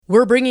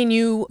We're bringing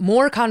you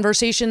more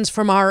conversations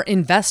from our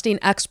Investing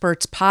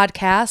Experts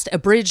podcast,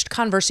 abridged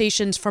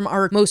conversations from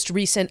our most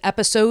recent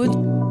episode.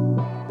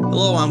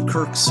 Hello, I'm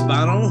Kirk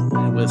Spano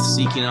with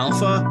Seeking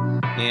Alpha,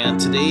 and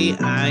today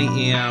I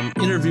am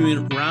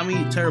interviewing Ramy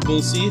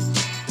Taraboulsi,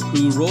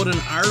 who wrote an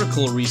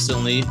article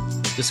recently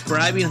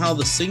describing how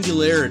the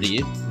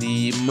singularity,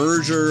 the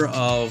merger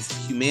of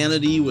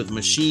humanity with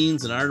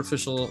machines and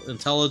artificial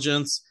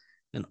intelligence,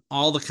 and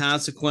all the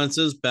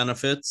consequences,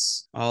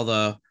 benefits, all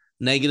the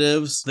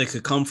negatives that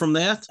could come from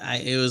that.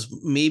 It was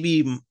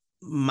maybe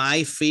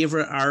my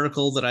favorite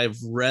article that I've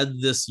read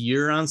this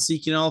year on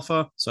Seeking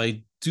Alpha. So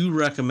I do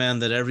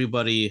recommend that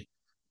everybody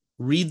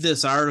read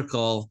this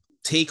article,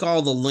 take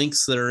all the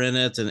links that are in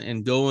it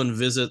and go and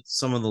visit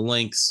some of the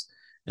links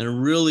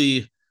and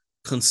really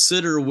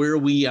consider where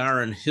we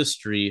are in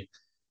history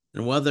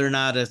and whether or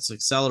not it's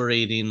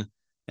accelerating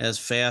as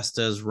fast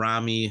as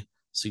Ramy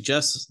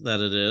suggests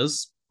that it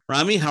is.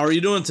 Ramy, how are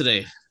you doing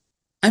today?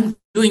 I'm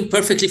doing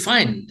perfectly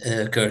fine,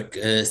 Kirk.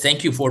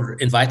 Thank you for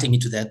inviting me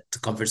to that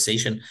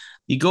conversation.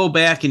 You go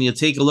back and you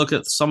take a look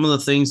at some of the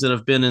things that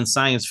have been in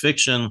science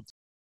fiction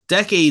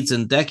decades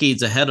and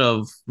decades ahead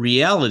of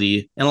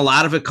reality, and a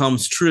lot of it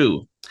comes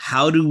true.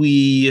 How do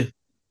we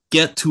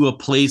get to a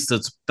place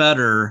that's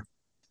better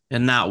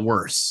and not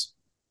worse?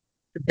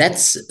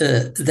 That's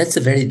a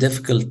very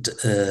difficult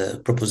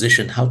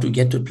proposition, how to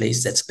get to a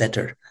place that's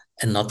better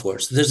and not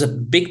worse. There's a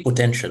big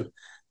potential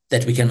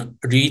that we can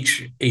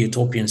reach a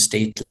utopian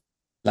state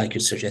like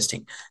you're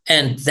suggesting.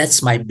 And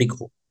that's my big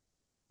hope.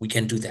 We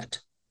can do that.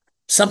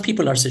 Some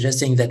people are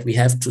suggesting that we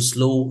have to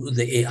slow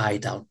the AI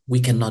down. We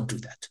cannot do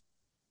that.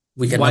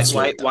 We cannot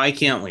slow it down. Why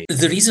can't we?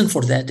 The reason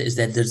for that is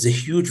that there's a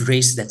huge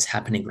race that's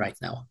happening right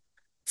now.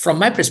 From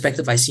my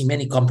perspective, I see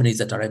many companies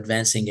that are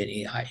advancing in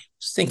AI.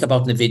 Think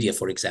about NVIDIA,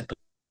 for example,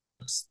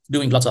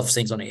 doing lots of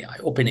things on AI,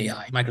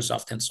 OpenAI,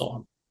 Microsoft, and so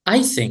on.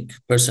 I think,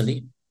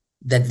 personally,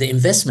 that the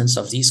investments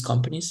of these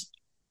companies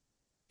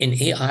in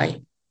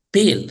AI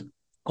pale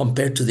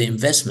compared to the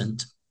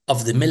investment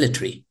of the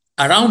military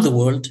around the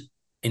world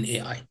in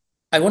AI.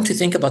 I want to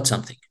think about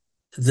something.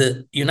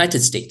 The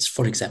United States,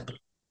 for example,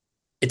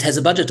 it has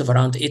a budget of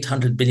around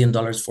 $800 billion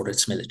for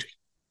its military,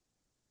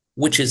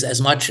 which is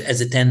as much as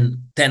the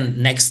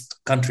 10 next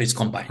countries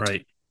combined.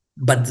 Right.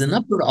 But the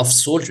number of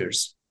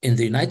soldiers in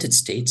the United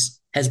States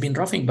has been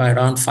dropping by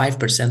around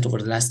 5% over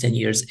the last 10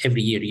 years,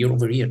 every year, year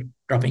over year,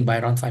 dropping by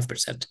around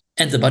 5%.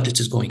 And the budget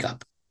is going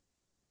up.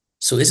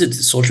 So is it the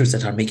soldiers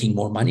that are making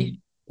more money,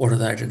 or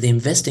are they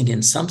investing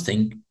in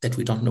something that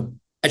we don't know?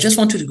 I just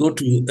wanted to go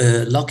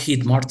to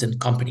Lockheed Martin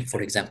company,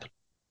 for example,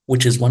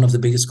 which is one of the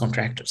biggest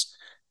contractors,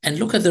 and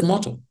look at their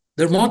motto.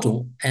 Their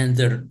motto and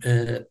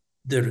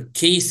their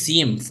key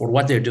theme for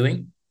what they're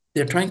doing,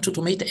 they're trying to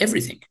automate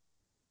everything.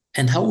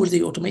 And how will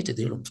they automate it?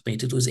 They'll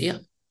automate it with AI.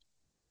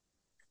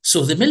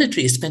 So the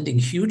military is spending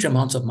huge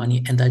amounts of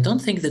money, and I don't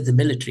think that the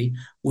military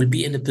will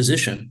be in a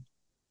position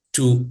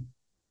to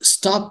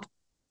stop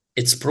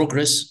its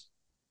progress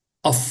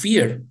of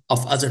fear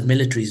of other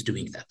militaries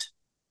doing that.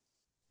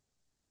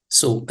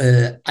 So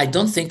I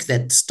don't think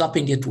that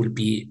stopping it will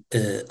be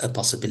a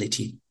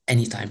possibility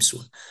anytime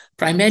soon,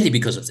 primarily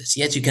because of this.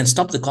 Yes, you can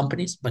stop the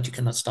companies, but you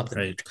cannot stop them.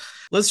 Right.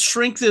 Let's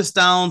shrink this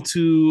down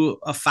to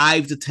a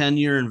 5 to 10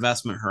 year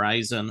investment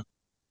horizon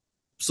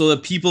so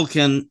that people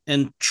can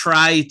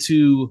try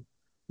to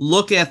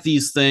look at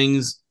these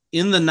things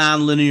in the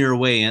nonlinear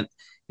way. And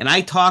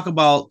I talk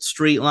about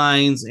straight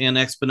lines and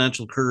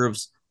exponential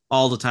curves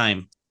all the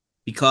time,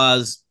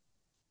 because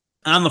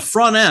on the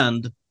front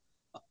end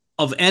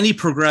of any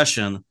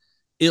progression,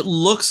 it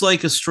looks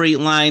like a straight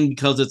line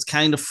because it's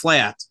kind of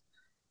flat.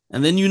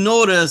 And then you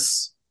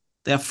notice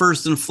that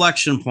first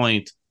inflection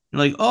point. You're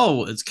like,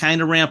 oh, it's kind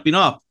of ramping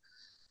up.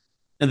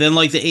 And then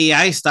like the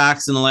AI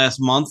stocks in the last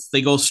month,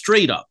 they go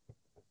straight up.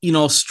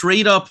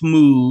 Straight up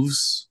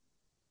moves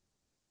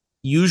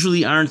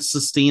usually aren't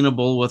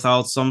sustainable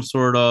without some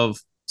sort of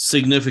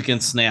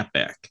significant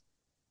snapback.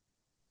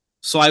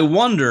 So I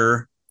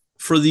wonder,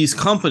 for these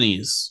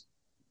companies,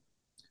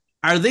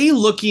 are they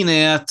looking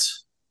at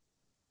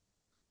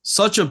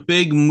such a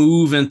big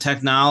move in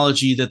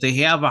technology that they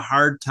have a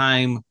hard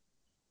time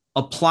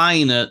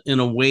applying it in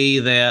a way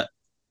that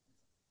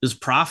is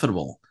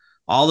profitable?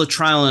 All the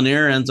trial and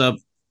error ends up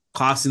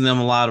costing them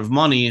a lot of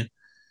money.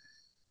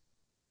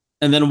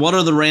 And then what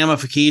are the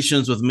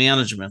ramifications with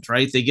management,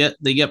 right? They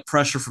get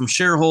pressure from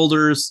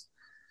shareholders.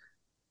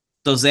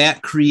 Does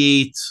that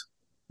create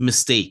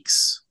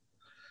mistakes?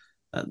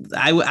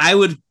 I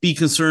would be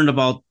concerned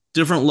about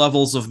different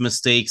levels of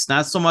mistakes,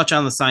 not so much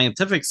on the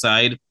scientific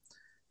side,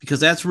 because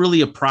that's really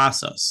a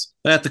process.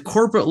 But at the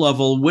corporate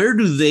level, where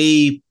do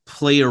they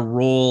play a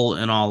role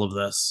in all of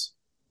this?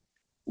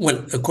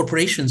 Well,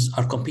 corporations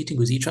are competing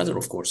with each other,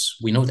 of course.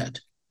 We know that.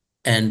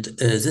 And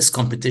this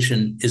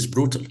competition is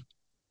brutal.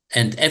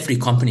 And every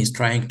company is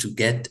trying to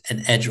get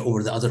an edge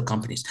over the other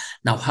companies.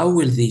 Now, how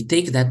will they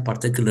take that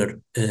particular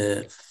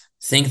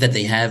thing that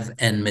they have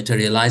and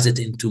materialize it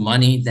into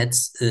money?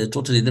 That's a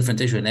totally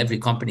different issue, and every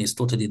company is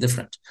totally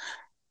different.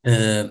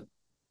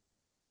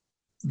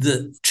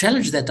 the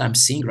challenge that I'm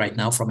seeing right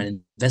now from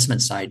an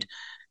investment side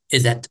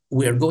is that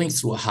we are going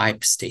through a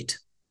hype state.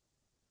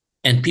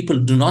 And people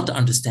do not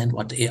understand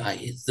what AI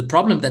is. The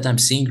problem that I'm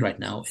seeing right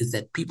now is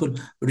that people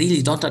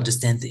really don't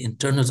understand the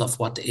internals of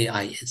what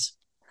AI is,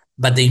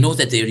 but they know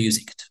that they're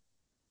using it.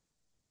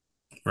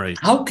 Right.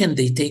 How can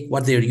they take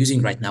what they're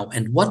using right now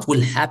and what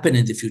will happen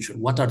in the future?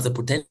 What are the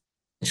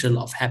potential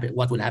of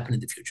what will happen in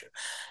the future?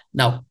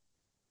 Now,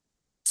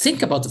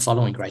 think about the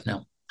following right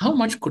now. How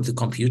much could the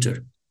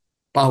computer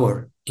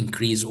power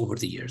increase over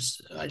the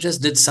years? I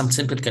just did some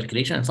simple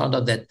calculation and found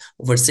out that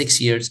over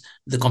 6 years,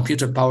 the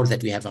computer power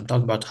that we have, I'm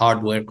talking about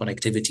hardware,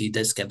 connectivity,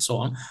 disk, and so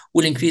on,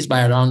 will increase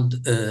by around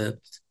a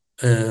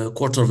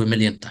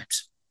 250,000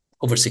 times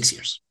over 6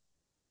 years.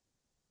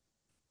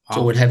 Wow.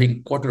 So we're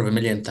having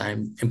 250,000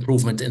 time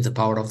improvement in the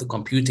power of the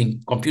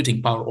computing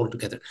power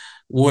altogether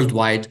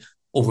worldwide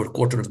over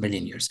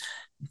 250,000 years.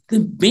 The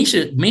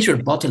major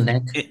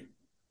bottleneck.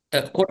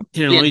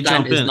 Here, let me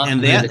jump in,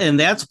 and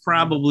that's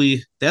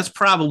probably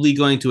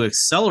going to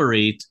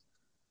accelerate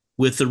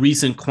with the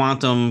recent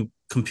quantum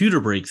computer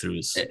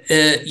breakthroughs.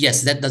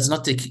 Yes, that does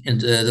not take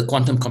the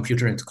quantum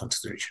computer into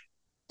consideration.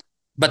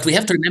 But we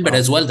have to remember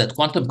as well that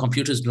quantum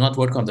computers do not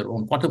work on their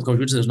own. Quantum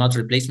computers is not a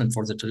replacement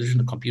for the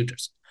traditional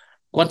computers.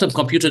 Quantum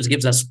computers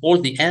gives us all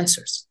the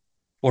answers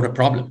for a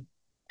problem,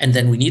 and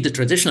then we need the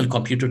traditional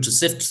computer to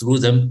sift through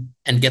them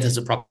and get us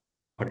a proper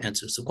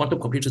answers. So quantum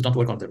computers don't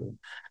work on their own,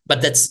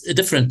 but that's a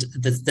different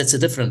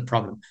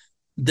problem.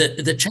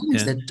 The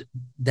challenge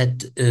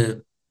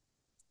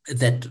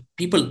that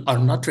people are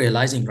not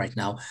realizing right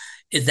now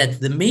is that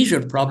the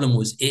major problem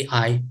with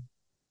AI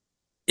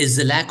is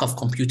the lack of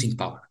computing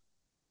power.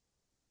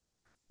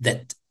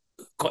 That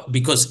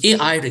because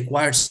AI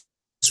requires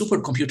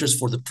supercomputers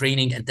for the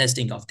training and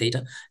testing of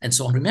data and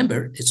so on.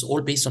 Remember, it's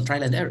all based on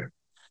trial and error.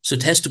 So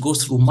it has to go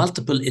through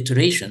multiple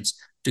iterations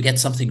to get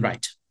something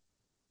right.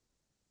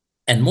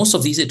 And most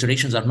of these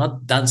iterations are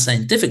not done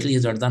scientifically,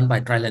 they're done by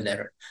trial and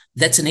error.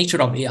 That's the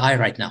nature of AI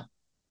right now,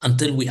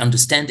 until we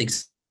understand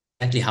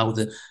exactly how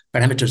the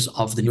parameters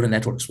of the neural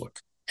networks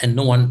work. And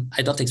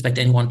I don't expect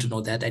anyone to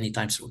know that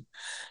anytime soon.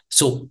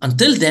 So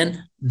until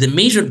then, the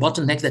major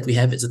bottleneck that we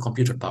have is the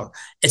computer power.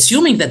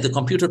 Assuming that the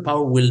computer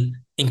power will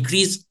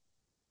increase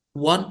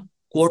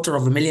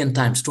 250,000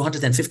 times,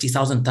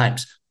 250,000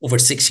 times over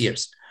 6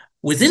 years.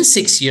 Within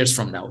 6 years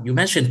from now, you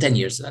mentioned 10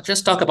 years, I'll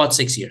just talk about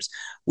 6 years.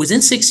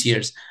 Within 6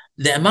 years,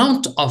 the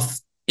amount of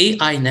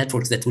AI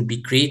networks that will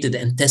be created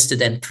and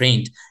tested and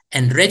trained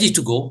and ready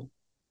to go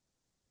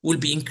will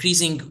be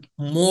increasing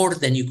more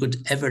than you could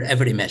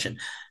ever imagine.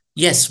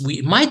 Yes,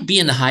 we might be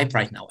in a hype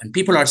right now, and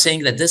people are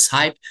saying that this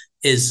hype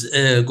is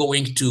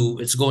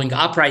going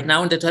up right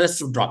now and it has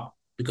to drop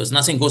because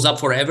nothing goes up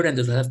forever and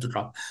it will have to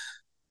drop.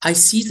 I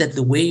see that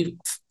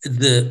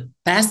the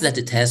path that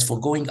it has for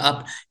going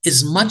up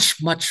is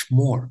much, much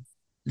more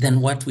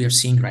than what we are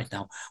seeing right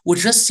now. We're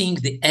just seeing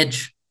the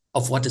edge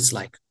of what it's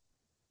like.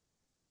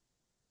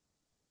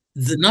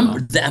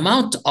 The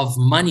amount of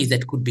money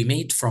that could be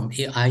made from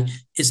AI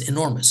is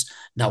enormous.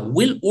 Now,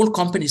 will all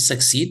companies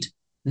succeed?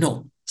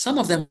 No, some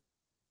of them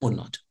will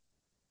not.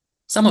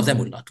 Some of them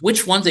will not.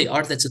 Which one they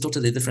are, that's a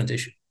totally different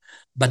issue.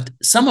 But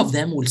some of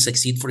them will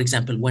succeed. For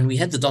example, when we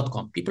had the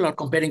 .com, people are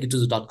comparing it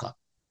to the .com.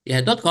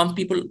 Yeah, .com,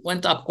 people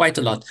went up quite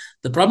a lot.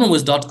 The problem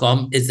with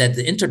 .com is that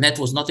the internet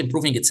was not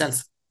improving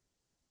itself.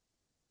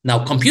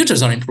 Now,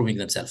 computers are improving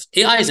themselves.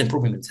 AI is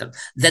improving itself.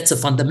 That's a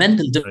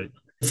fundamental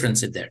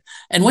difference in there.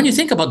 And when you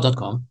think about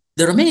 .com,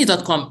 there are many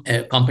 .com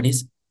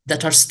companies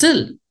that are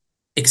still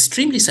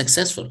extremely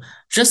successful.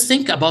 Just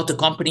think about a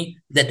company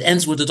that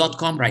ends with the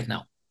 .com right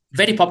now.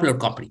 Very popular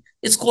company.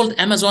 It's called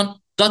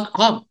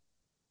Amazon.com.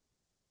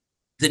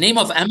 The name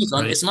of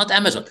Amazon is not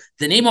Amazon.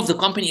 The name of the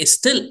company is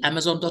still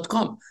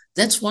Amazon.com.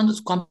 That's one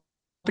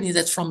company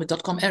that's from the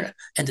 .com era,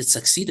 and it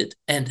succeeded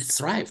and it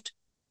thrived.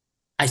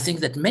 I think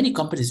that many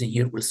companies in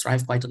here will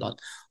thrive quite a lot.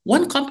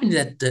 One company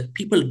that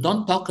people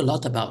don't talk a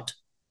lot about,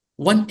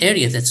 one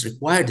area that's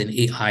required in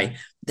AI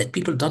that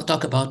people don't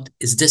talk about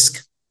is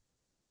disk.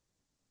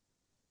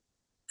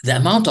 The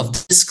amount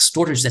of disk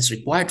storage that's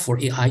required for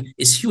AI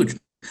is huge.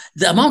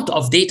 The amount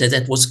of data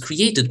that was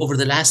created over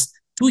the last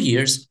 2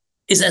 years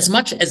is as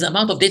much as the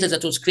amount of data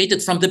that was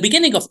created from the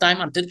beginning of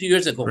time until 2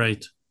 years ago.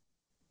 Right.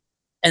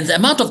 And the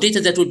amount of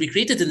data that will be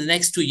created in the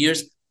next 2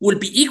 years will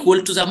be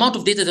equal to the amount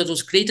of data that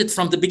was created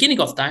from the beginning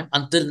of time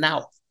until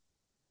now.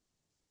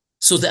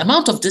 So the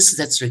amount of disk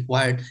that's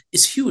required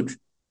is huge.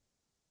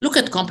 Look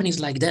at companies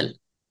like Dell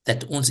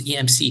that owns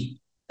EMC,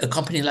 a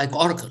company like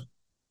Oracle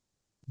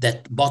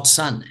that bought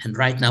Sun and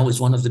right now is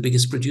one of the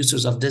biggest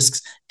producers of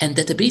disks and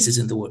databases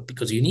in the world,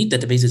 because you need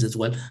databases as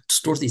well to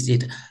store these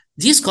data.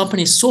 These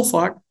companies so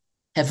far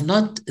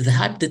the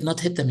hype did not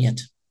hit them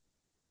yet.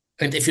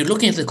 And if you're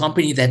looking at the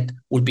company that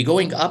will be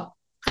going up,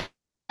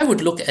 I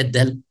would look at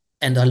Dell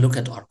and I'll look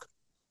at Oracle.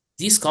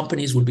 These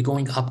companies will be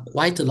going up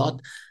quite a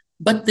lot,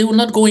 but they will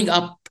not going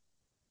up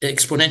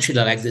exponentially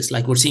like this,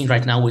 like we're seeing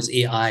right now with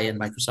AI and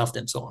Microsoft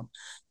and so on.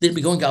 They'll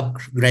be going up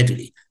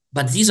gradually.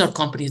 But these are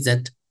companies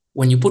that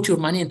when you put your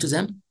money into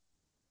them,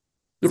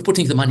 you're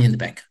putting the money in the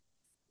bank.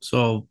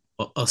 So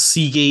a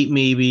Seagate,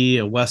 maybe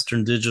a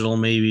Western Digital,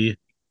 maybe.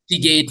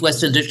 Seagate,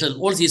 Western Digital,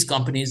 all these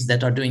companies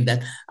that are doing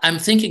that. I'm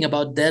thinking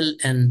about Dell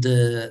and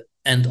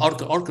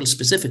Oracle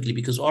specifically,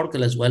 because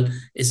Oracle as well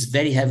is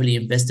very heavily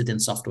invested in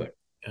software,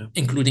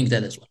 including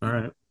Dell as well. All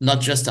right.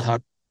 Not just the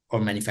hardware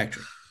or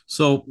manufacturing.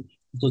 So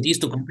these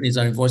two companies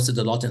are invested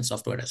a lot in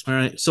software as well.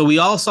 All right. So we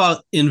all saw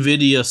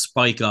NVIDIA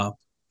spike up.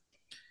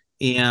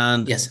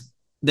 And yes,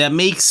 that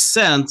makes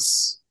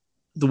sense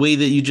the way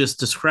that you just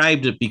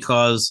described it,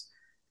 because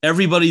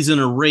everybody's in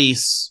a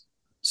race,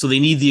 so they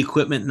need the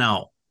equipment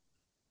now.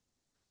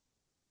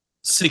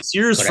 6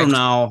 years correct. from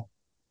now,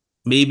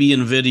 maybe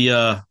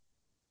NVIDIA,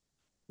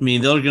 they're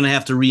going to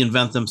have to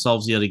reinvent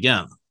themselves yet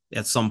again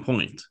at some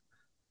point.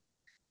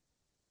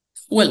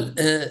 Well,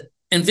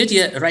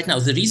 NVIDIA right now,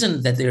 the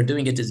reason that they're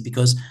doing it is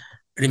because,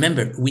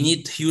 remember, we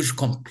need huge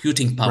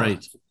computing power.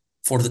 Right.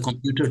 For the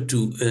computer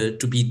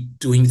to be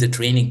doing the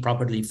training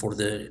properly for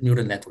the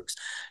neural networks.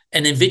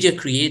 And NVIDIA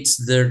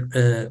creates their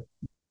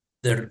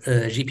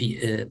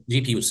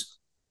GPUs,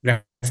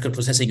 graphical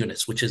processing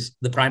units, which is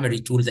the primary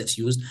tool that's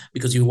used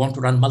because you want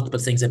to run multiple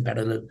things in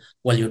parallel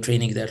while you're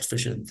training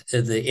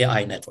the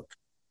AI network.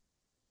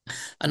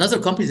 Another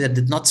company that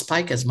did not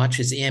spike as much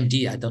is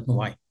AMD. I don't know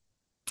why.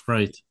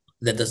 Right.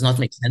 That does not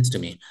make sense to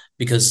me,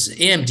 because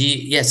AMD,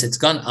 yes, it's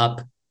gone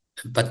up,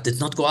 but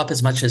did not go up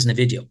as much as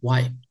NVIDIA.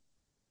 Why?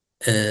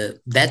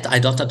 That I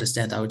don't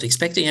understand. I would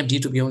expect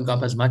AMD to be going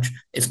up as much,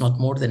 if not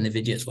more, than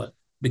NVIDIA as well,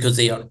 because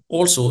they are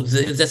also,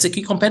 that's a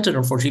key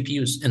competitor for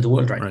GPUs in the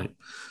world right now.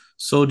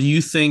 So do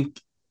you think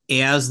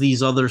as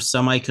these other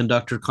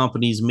semiconductor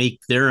companies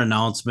make their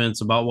announcements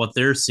about what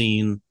they're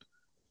seeing,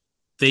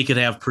 they could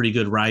have pretty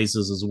good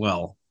rises as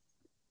well?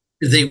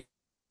 They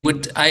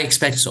would, I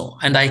expect so.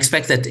 And I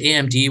expect that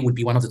AMD would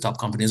be one of the top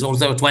companies,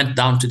 although it went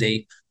down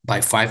today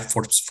by 4 or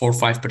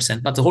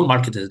 5%, but the whole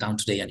market is down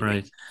today anyway.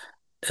 Right.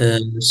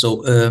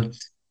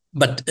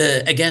 But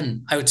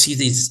again, I would see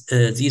these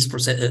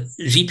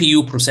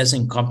GPU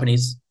processing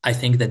companies. I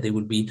think that they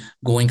will be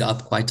going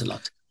up quite a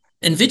lot.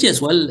 NVIDIA as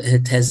well,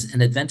 it has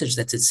an advantage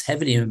that it's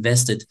heavily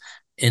invested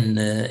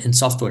in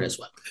software as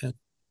well. Okay.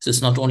 So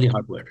it's not only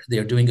hardware; they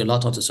are doing a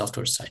lot on the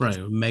software side. Right,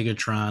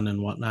 Megatron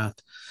and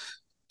whatnot.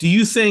 Do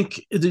you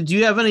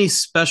have any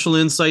special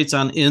insights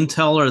on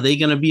Intel? Are they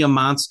going to be a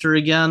monster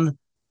again?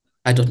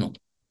 I don't know.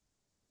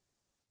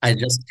 I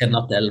just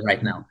cannot tell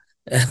right now.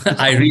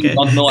 I really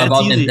don't know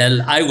about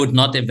Intel. I would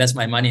not invest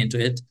my money into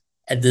it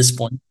at this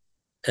point.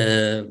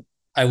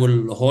 I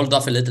will hold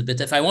off a little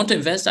bit. If I want to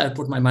invest, I'll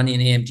put my money in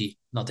AMD,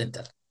 not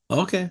Intel.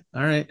 Okay.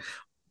 All right.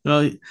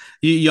 Well,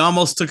 you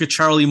almost took a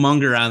Charlie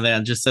Munger on that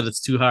and just said it's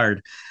too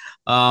hard.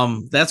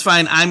 That's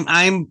fine.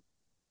 I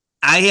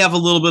have a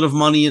little bit of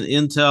money in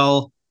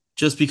Intel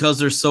just because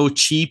they're so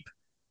cheap.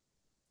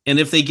 And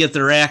if they get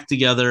their act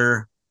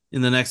together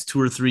in the next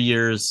 2 or 3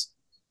 years,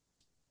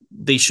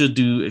 they should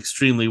do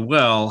extremely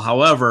well.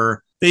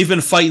 However, they've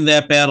been fighting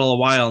that battle a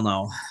while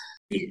now.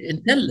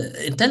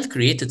 Intel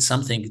created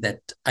something that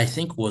I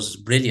think was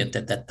brilliant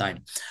at that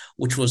time,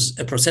 which was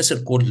a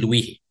processor called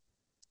Louis.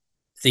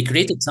 They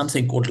created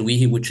something called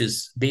Louis, which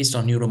is based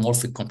on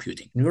neuromorphic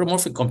computing.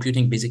 Neuromorphic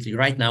computing, basically,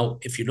 right now,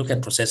 if you look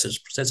at processors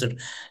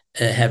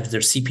have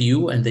their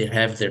CPU and they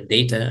have their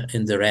data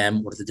in the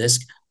RAM or the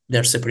disk.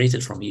 They're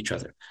separated from each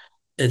other.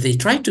 They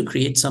tried to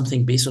create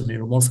something based on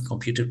neuromorphic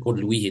computer called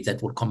Louis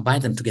that will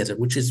combine them together,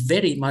 which is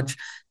very much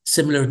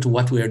similar to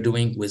what we are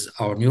doing with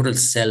our neural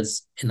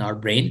cells in our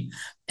brain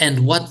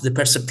and what the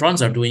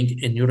perceptrons are doing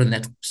in neural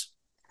networks.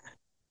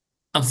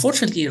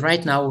 Unfortunately,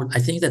 right now, I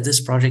think that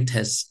this project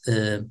has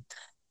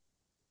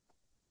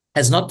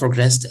not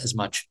progressed as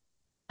much.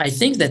 I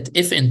think that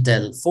if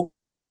Intel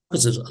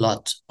focuses a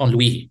lot on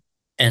Louis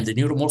and the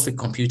neuromorphic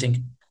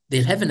computing,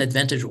 they'll have an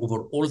advantage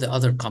over all the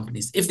other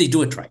companies if they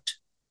do it right.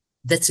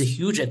 That's a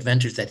huge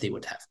advantage that they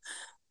would have.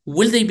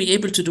 Will they be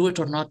able to do it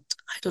or not?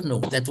 I don't know.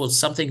 That was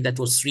something that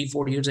was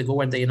 3-4 years ago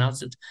when they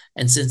announced it.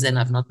 And since then,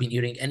 I've not been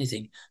hearing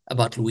anything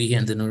about Louis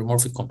and the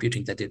neuromorphic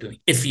computing that they're doing.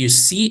 If you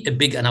see a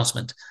big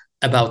announcement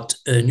about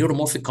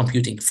neuromorphic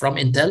computing from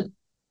Intel,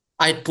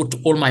 I'd put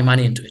all my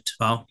money into it.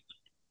 Wow.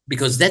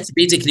 Because that's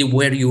basically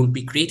where you will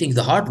be creating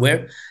the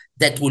hardware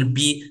that will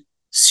be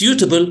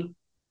suitable,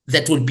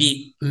 that will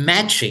be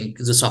matching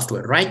the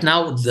software. Right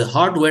now, the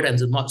hardware and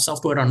the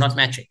software are not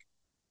matching.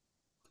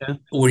 Yeah.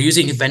 We're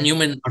using Van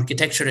Neumann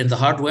architecture in the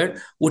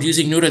hardware. We're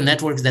using neural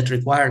networks that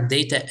require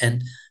data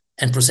and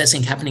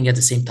processing happening at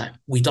the same time.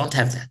 We don't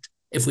have that.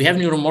 If we have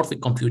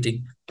neuromorphic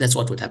computing, that's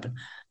what would happen.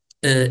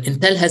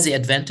 Intel has the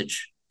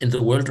advantage in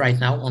the world right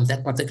now on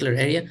that particular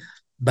area,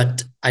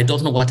 but I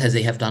don't know what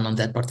they have done on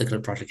that particular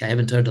project. I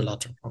haven't heard a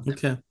lot from them.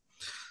 Okay.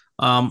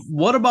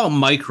 What about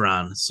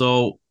Micron?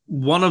 So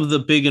one of the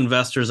big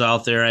investors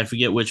out there, I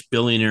forget which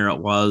billionaire it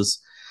was.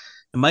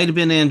 It might have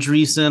been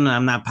Andreessen.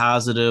 I'm not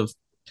positive.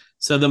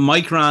 So the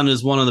Micron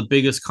is one of the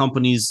biggest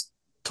companies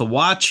to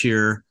watch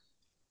here,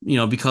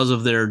 because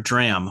of their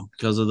DRAM,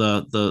 because of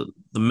the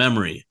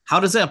memory. How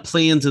does that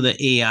play into the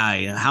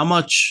AI? How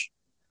much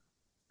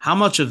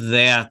of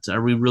that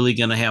are we really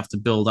going to have to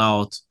build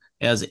out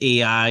as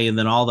AI and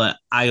then all the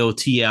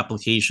IoT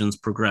applications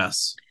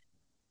progress?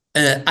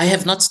 I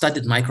have not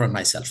studied Micron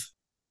myself,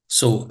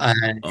 so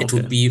it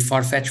would be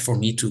far-fetched for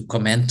me to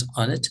comment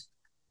on it.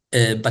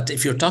 But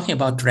if you're talking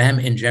about RAM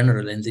in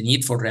general and the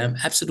need for RAM,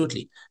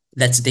 absolutely,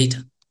 that's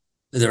data.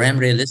 The RAM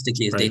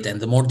realistically is data, and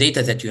the more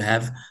data that you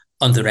have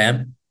on the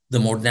RAM, the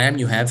more RAM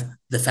you have,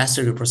 the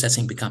faster your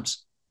processing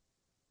becomes.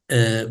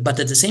 But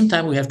at the same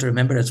time, we have to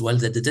remember as well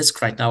that the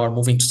disk right now are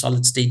moving to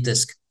solid-state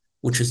disk,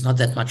 which is not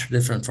that much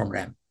different from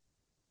RAM.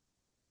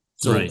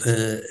 So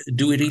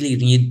do we really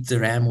need the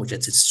RAM, which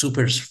is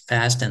super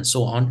fast and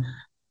so on?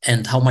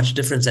 And how much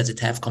difference does it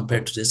have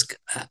compared to disk?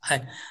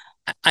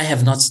 I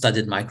have not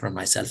studied Micron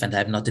myself, and I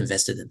have not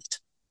invested in it.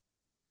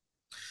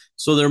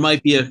 So there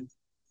might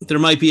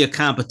be a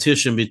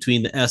competition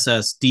between the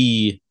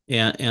SSD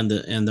and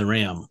the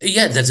RAM.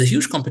 Yeah, there's a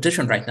huge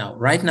competition right now.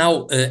 Right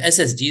now,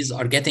 SSDs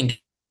are getting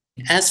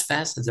as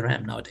fast as the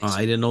RAM nowadays.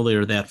 I didn't know they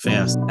were that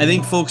fast. I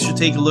think folks should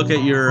take a look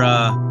at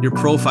your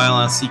profile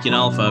on Seeking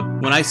Alpha.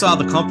 When I saw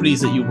the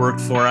companies that you worked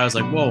for, I was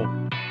like, whoa,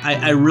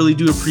 I really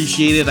do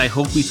appreciate it. I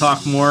hope we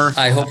talk more.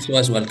 I hope so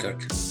as well,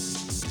 Kirk.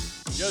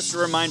 Just a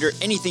reminder,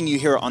 anything you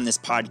hear on this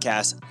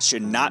podcast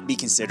should not be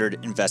considered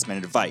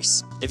investment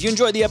advice. If you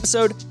enjoyed the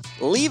episode,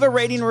 leave a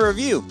rating or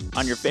review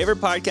on your favorite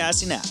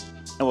podcasting app,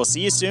 and we'll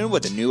see you soon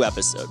with a new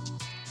episode.